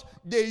other words,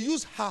 they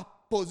used her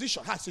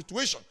position, her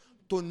situation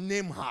to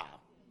name her.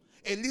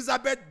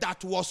 Elizabeth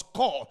that was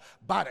called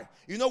barren.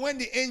 You know, when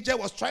the angel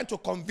was trying to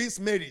convince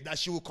Mary that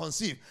she would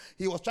conceive,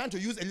 he was trying to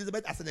use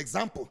Elizabeth as an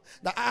example.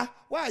 That,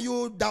 why are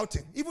you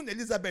doubting? Even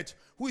Elizabeth,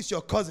 who is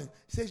your cousin,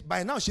 says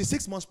by now she's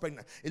 6 months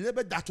pregnant.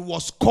 Elizabeth that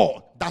was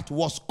called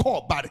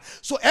barren.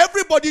 So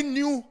everybody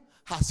knew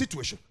her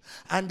situation,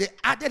 and they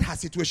added her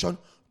situation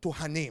to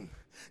her name.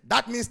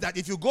 That means that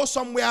if you go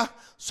somewhere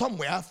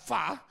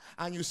far,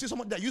 and you see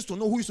someone that used to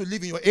know who used to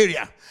live in your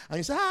area, and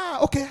you say,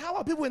 okay, how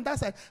are people in that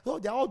side? Oh,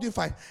 they're all doing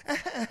fine.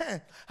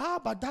 How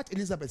about that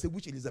Elizabeth? Say,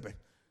 which Elizabeth?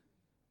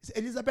 It's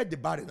Elizabeth the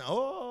barren.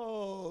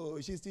 Oh,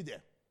 she's still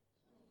there.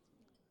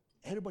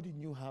 Everybody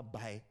knew her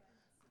by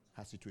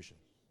her situation.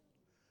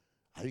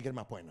 Are you getting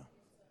my point now?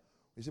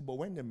 You see, but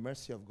when the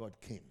mercy of God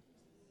came,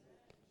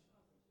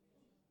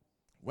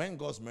 when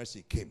God's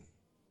mercy came,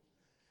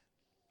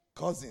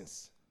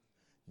 cousins,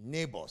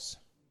 neighbors,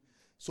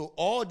 so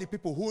all the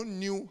people who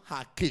knew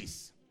her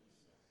case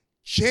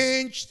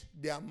changed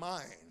their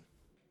mind.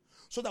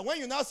 So that when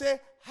you now say,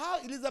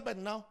 how Elizabeth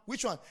now?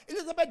 Which one?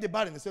 Elizabeth the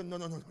barren. They say,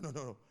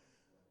 no.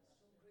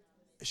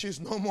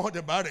 She's no more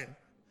the barren.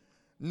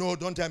 No,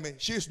 don't tell me.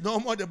 She's no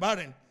more the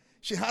barren.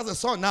 She has a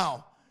son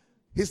now.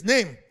 His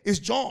name is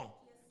John.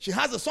 She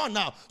has a son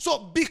now.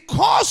 So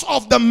because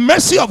of the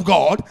mercy of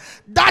God,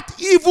 that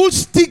evil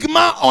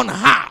stigma on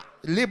her,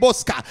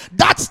 Leboska,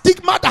 that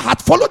stigma that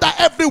had followed her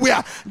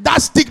everywhere,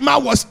 that stigma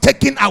was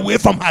taken away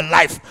from her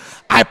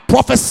life. I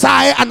prophesy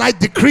and I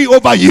decree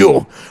over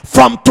you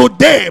from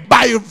today,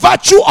 by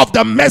virtue of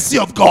the mercy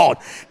of God,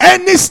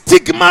 any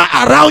stigma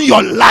around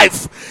your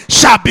life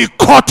shall be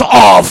cut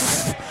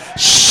off.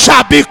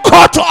 Shall be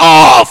cut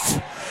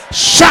off.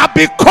 Shall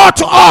be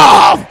cut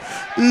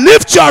off.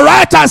 Lift your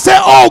right and say,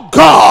 oh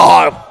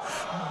God,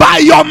 by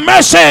your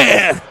mercy,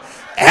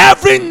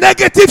 every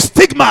negative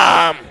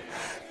stigma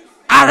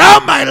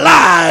around my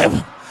life,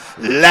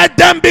 let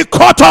them be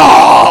cut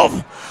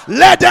off.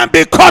 Let them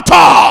be cut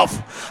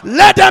off.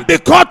 Let them be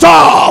cut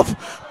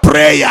off.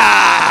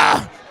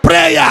 Prayer.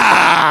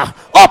 Prayer.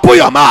 Open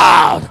your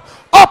mouth.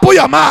 Open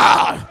your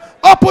mouth.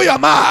 Open your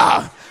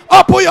mouth.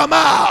 Open your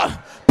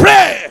mouth.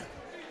 Pray.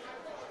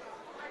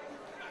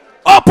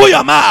 Open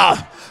your mouth.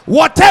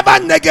 Whatever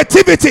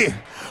negativity,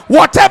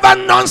 whatever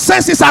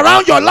nonsense is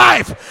around your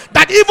life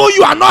that even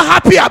you are not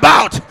happy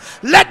about,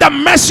 let the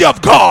mercy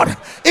of God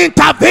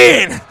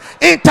intervene,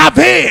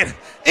 intervene,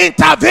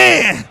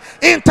 intervene,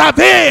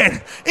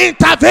 intervene,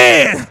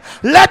 intervene.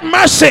 Let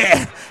mercy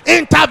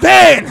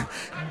intervene.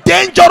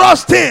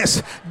 Dangerous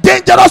things,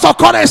 dangerous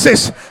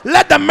occurrences,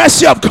 let the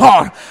mercy of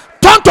God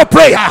turn to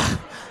prayer.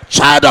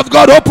 Child of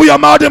God, open your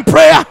mouth in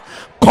prayer.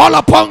 Call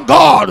upon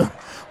God.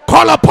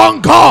 Call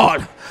upon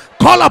God.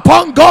 Call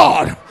upon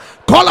God.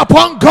 Call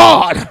upon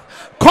God.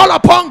 Call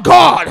upon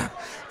God.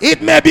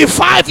 It may be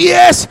 5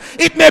 years,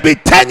 it may be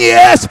 10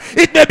 years,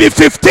 it may be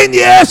 15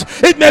 years,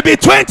 it may be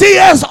 20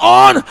 years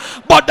on,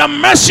 but the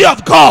mercy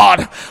of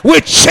God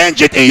will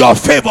change it in your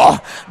favor.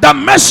 The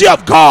mercy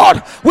of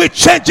God will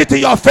change it in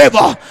your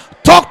favor.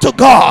 Talk to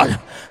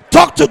God.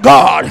 Talk to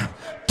God.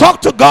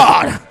 Talk to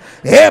God.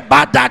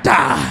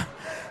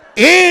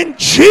 In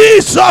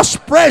Jesus'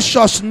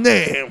 precious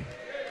name.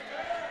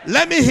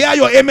 Let me hear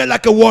your amen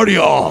like a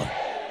warrior. I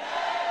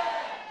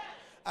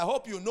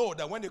hope you know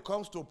that when it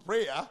comes to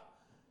prayer,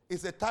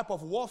 it's a type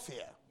of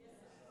warfare.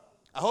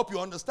 I hope you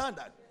understand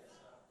that.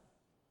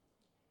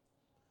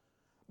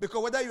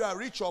 Because whether you are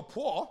rich or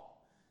poor,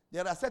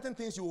 there are certain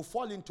things you will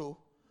fall into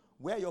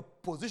where your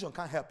position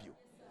can't help you.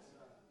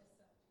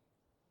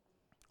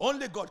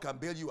 Only God can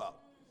bail you out.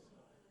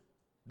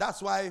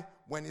 That's why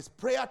when it's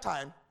prayer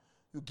time,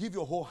 you give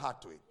your whole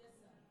heart to it.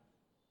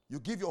 You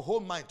give your whole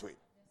mind to it.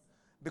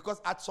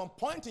 Because at some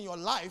point in your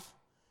life,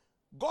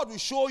 God will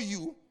show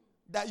you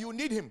that you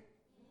need him.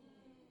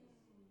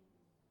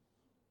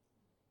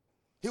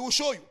 He will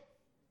show you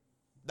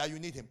that you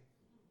need him.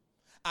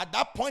 At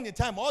that point in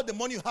time, all the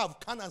money you have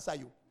can't answer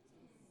you.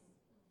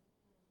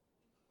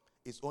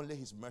 It's only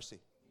his mercy.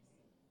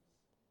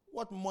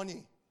 What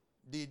money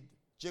did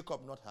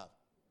Jacob not have?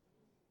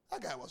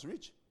 That guy was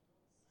rich.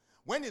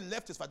 When he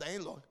left his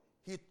father-in-law,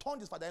 he turned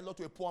his father-in-law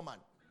to a poor man.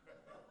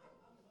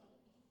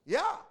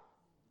 Yeah.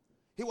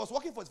 He was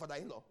working for his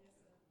father-in-law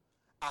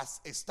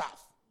as a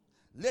staff.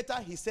 Later,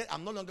 he said,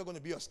 I'm no longer going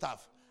to be your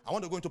staff. I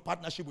want to go into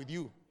partnership with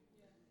you.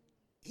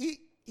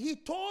 He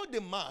told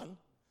the man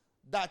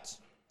that,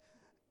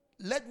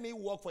 let me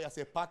work for you as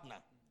a partner.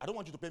 I don't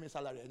want you to pay me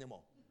salary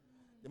anymore.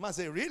 The man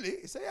said, really?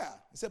 He said, yeah.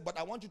 He said, but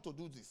I want you to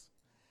do this.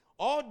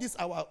 All these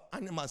our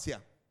animals here.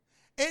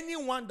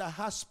 Anyone that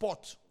has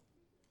spot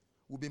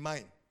will be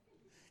mine.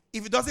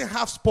 If it doesn't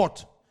have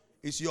spot,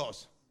 it's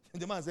yours.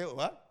 The man said,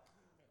 what?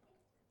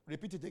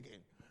 Repeat it again.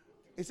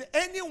 He said,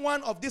 any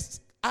one of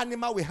this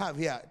animal we have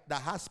here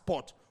that has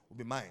spot will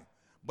be mine.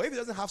 But if it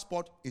doesn't have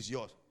spot, it's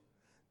yours.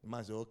 The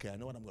man said, okay, I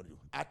know what I'm going to do.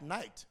 At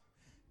night,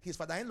 his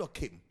father-in-law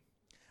came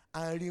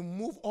and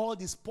removed all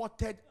the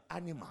spotted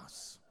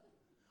animals.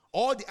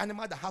 All the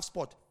animals that have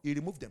spot, he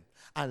removed them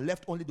and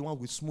left only the one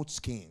with smooth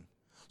skin.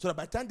 So that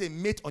by the time they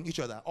mate on each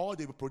other, all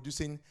they were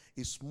producing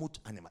is smooth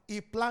animal. He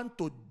planned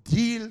to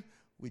deal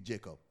with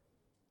Jacob,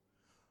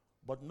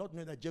 but not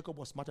knowing that Jacob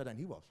was smarter than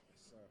he was.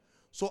 Yes,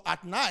 so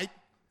at night,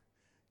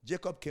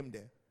 Jacob came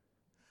there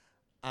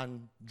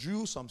and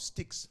drew some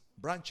sticks,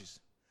 branches,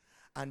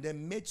 and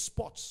then made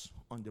spots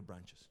on the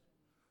branches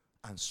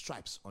and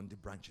stripes on the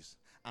branches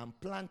and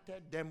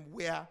planted them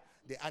where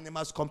the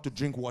animals come to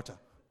drink water.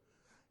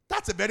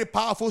 That's a very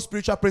powerful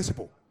spiritual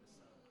principle.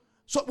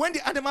 So when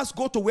the animals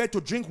go to where to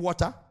drink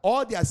water,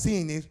 all they are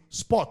seeing is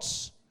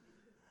spots.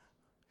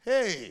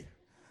 Hey,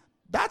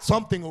 that's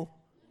something. Oh.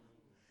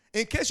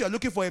 In case you're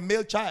looking for a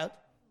male child,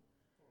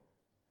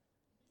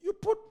 you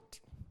put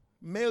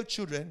male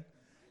children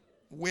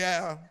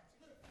where...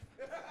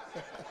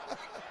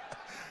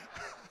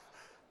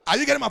 Are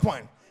you getting my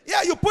point?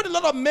 Yeah, you put a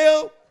lot of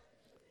male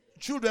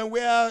children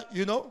where,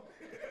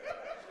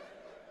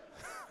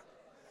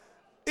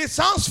 it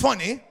sounds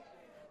funny,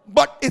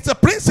 but it's a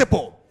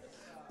principle.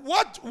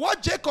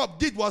 What Jacob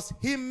did was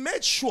he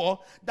made sure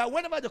that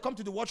whenever they come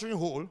to the watering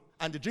hole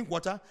and they drink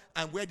water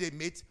and where they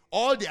mate,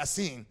 all they are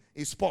seeing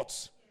is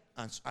spots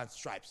and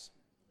stripes.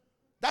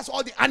 That's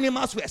all the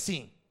animals we are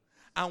seeing.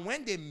 And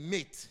when they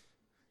mate,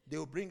 they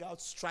will bring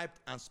out striped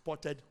and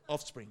spotted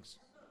offsprings.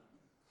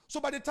 So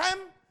by the time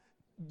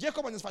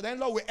Jacob and his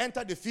father-in-law will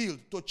enter the field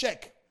to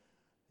check,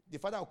 the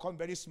father will come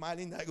very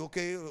smiling, like,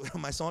 okay,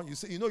 my son, you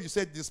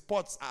said the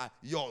spots are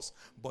yours,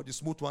 but the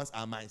smooth ones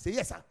are mine. Say,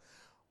 yes, sir.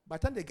 By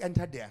the time they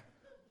enter there,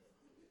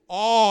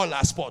 all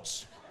are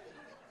spots.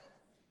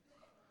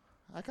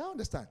 I can't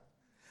understand.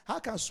 How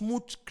can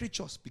smooth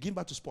creatures begin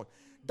back to spot?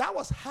 That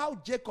was how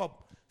Jacob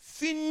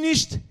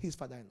finished his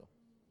father-in-law.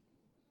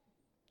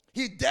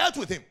 He dealt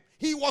with him.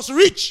 He was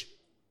rich.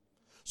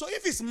 So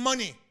if it's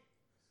money,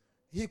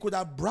 he could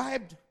have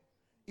bribed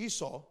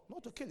Esau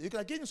not to kill him. He could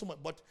have given him so much,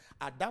 but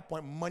at that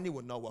point, money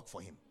will not work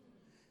for him.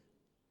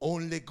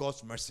 Only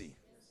God's mercy.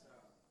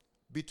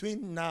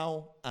 Between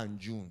now and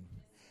June,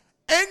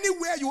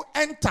 anywhere you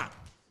enter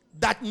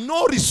that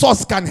no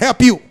resource can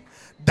help you,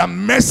 the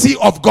mercy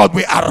of God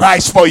will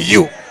arise for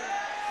you.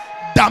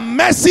 The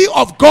mercy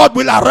of God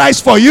will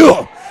arise for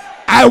you.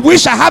 I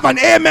wish I have an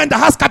amen that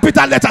has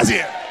capital letters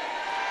here.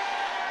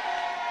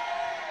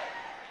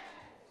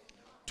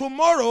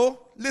 Tomorrow,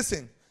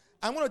 listen,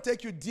 I'm going to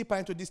take you deeper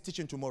into this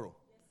teaching tomorrow.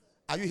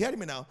 Are you hearing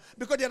me now?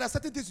 Because there are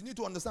certain things you need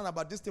to understand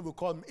about this thing we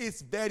call,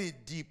 it's very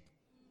deep.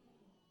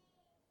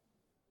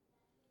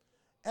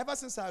 Ever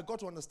since I got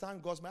to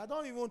understand God's mercy, I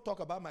don't even talk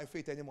about my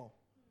faith anymore.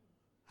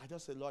 I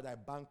just say, Lord, I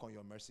bank on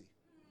your mercy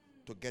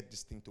to get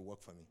this thing to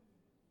work for me.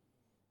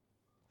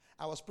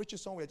 I was preaching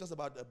somewhere just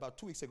about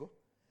 2 weeks ago.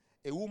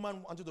 A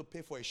woman wanted to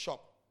pay for a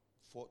shop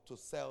to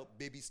sell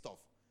baby stuff.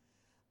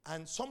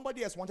 And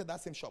somebody else wanted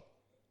that same shop,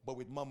 but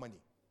with more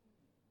money.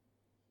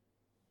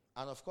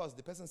 And of course,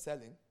 the person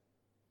selling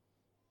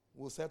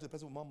will sell to the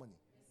person with more money.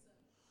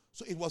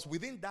 So it was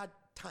within that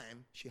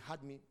time she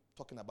had me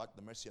talking about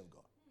the mercy of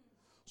God.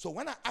 So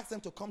when I asked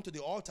them to come to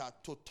the altar,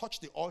 to touch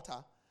the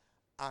altar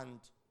and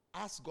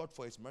ask God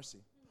for his mercy,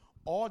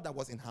 all that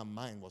was in her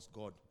mind was,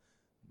 God,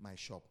 my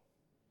shop.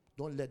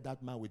 Don't let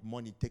that man with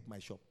money take my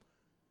shop.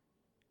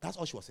 That's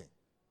all she was saying.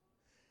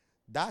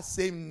 That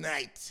same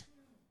night,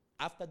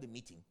 after the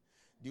meeting,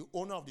 the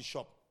owner of the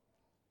shop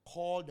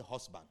called the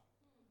husband,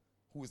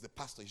 who is the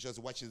pastor. She's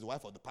the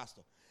wife of the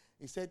pastor.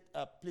 He said,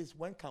 please,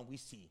 when can we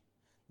see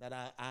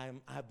that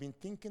I've been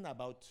thinking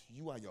about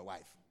you and your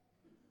wife,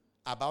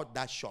 about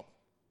that shop.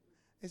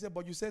 He said,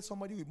 but you said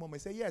somebody with money. He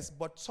said, yes,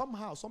 but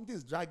somehow something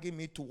is dragging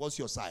me towards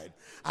your side.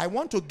 I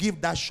want to give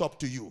that shop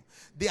to you.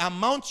 The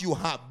amount you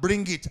have,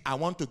 bring it. I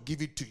want to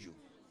give it to you.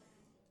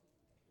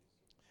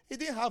 He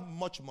didn't have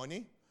much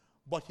money,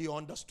 but he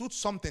understood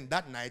something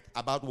that night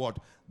about what?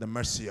 The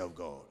mercy of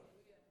God.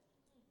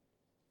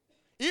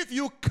 If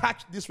you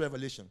catch this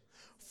revelation,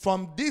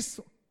 from this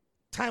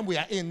time we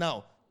are in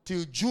now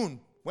till June,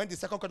 when the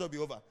second quarter will be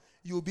over,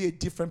 you will be a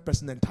different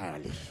person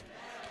entirely.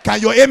 Can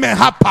your amen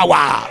have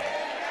power?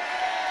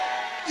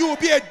 You will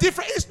be a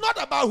different. It's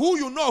not about who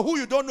you know, who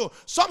you don't know.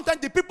 Sometimes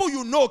the people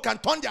you know can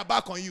turn their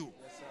back on you.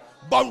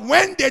 But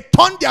when they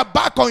turn their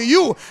back on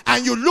you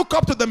and you look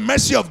up to the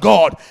mercy of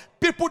God,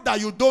 people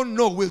that you don't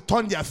know will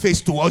turn their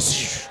face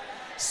towards you.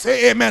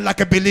 Say amen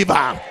like a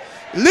believer.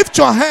 Lift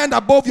your hand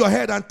above your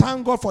head and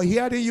thank God for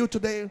hearing you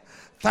today.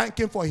 Thank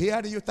him for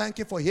hearing you. Thank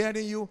him for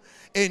hearing you.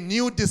 A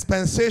new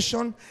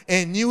dispensation,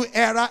 a new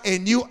era, a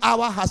new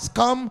hour has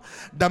come.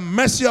 The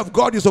mercy of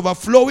God is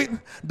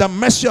overflowing. The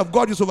mercy of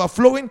God is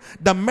overflowing.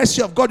 The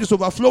mercy of God is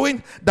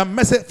overflowing. The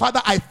mercy,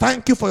 Father, I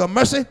thank you for your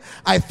mercy.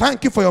 I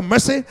thank you for your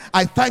mercy.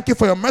 I thank you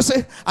for your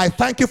mercy. I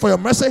thank you for your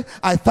mercy.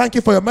 I thank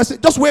you for your mercy.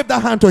 Just wave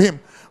that hand to him.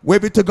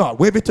 Wave it to God.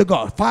 Wave it to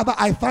God. Father,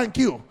 I thank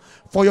you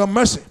for your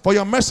mercy, for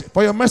your mercy,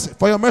 for your mercy,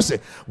 for your mercy.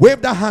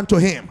 Wave that hand to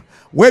him.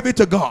 Wave it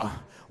to God.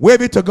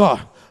 Wave it to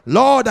God.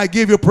 Lord, I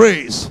give you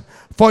praise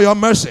for your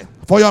mercy,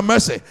 for your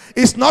mercy.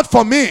 It's not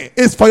for me,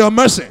 it's for your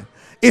mercy.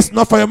 It's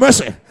not for your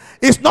mercy.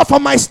 It's not for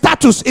my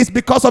status, it's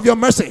because of your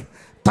mercy.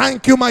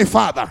 Thank you, my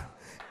Father.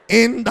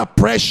 In the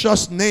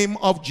precious name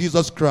of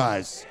Jesus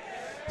Christ.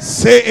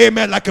 Say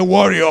amen like a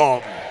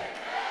warrior.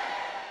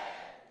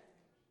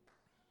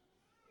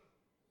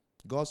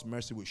 God's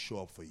mercy will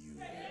show up for you.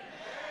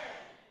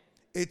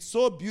 It's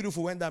so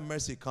beautiful when that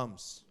mercy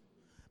comes.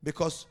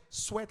 Because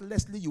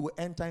sweatlessly you will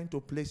enter into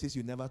places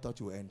you never thought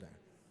you would enter.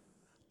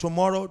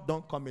 Tomorrow,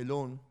 don't come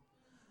alone.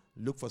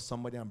 Look for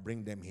somebody and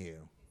bring them here.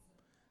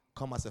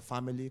 Come as a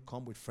family,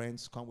 come with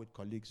friends, come with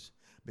colleagues.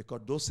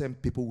 Because those same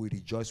people will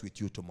rejoice with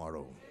you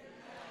tomorrow.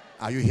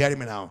 Are you hearing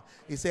me now?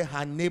 He said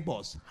her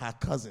neighbors, her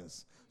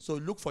cousins. So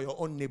look for your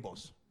own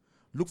neighbors.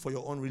 Look for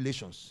your own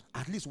relations.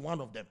 At least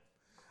one of them.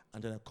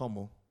 And then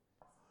come,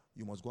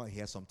 you must go and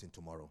hear something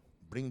tomorrow.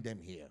 Bring them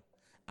here.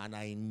 And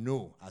I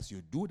know as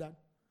you do that,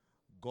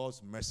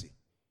 God's mercy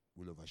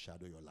will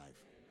overshadow your life.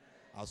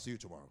 I'll see you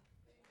tomorrow.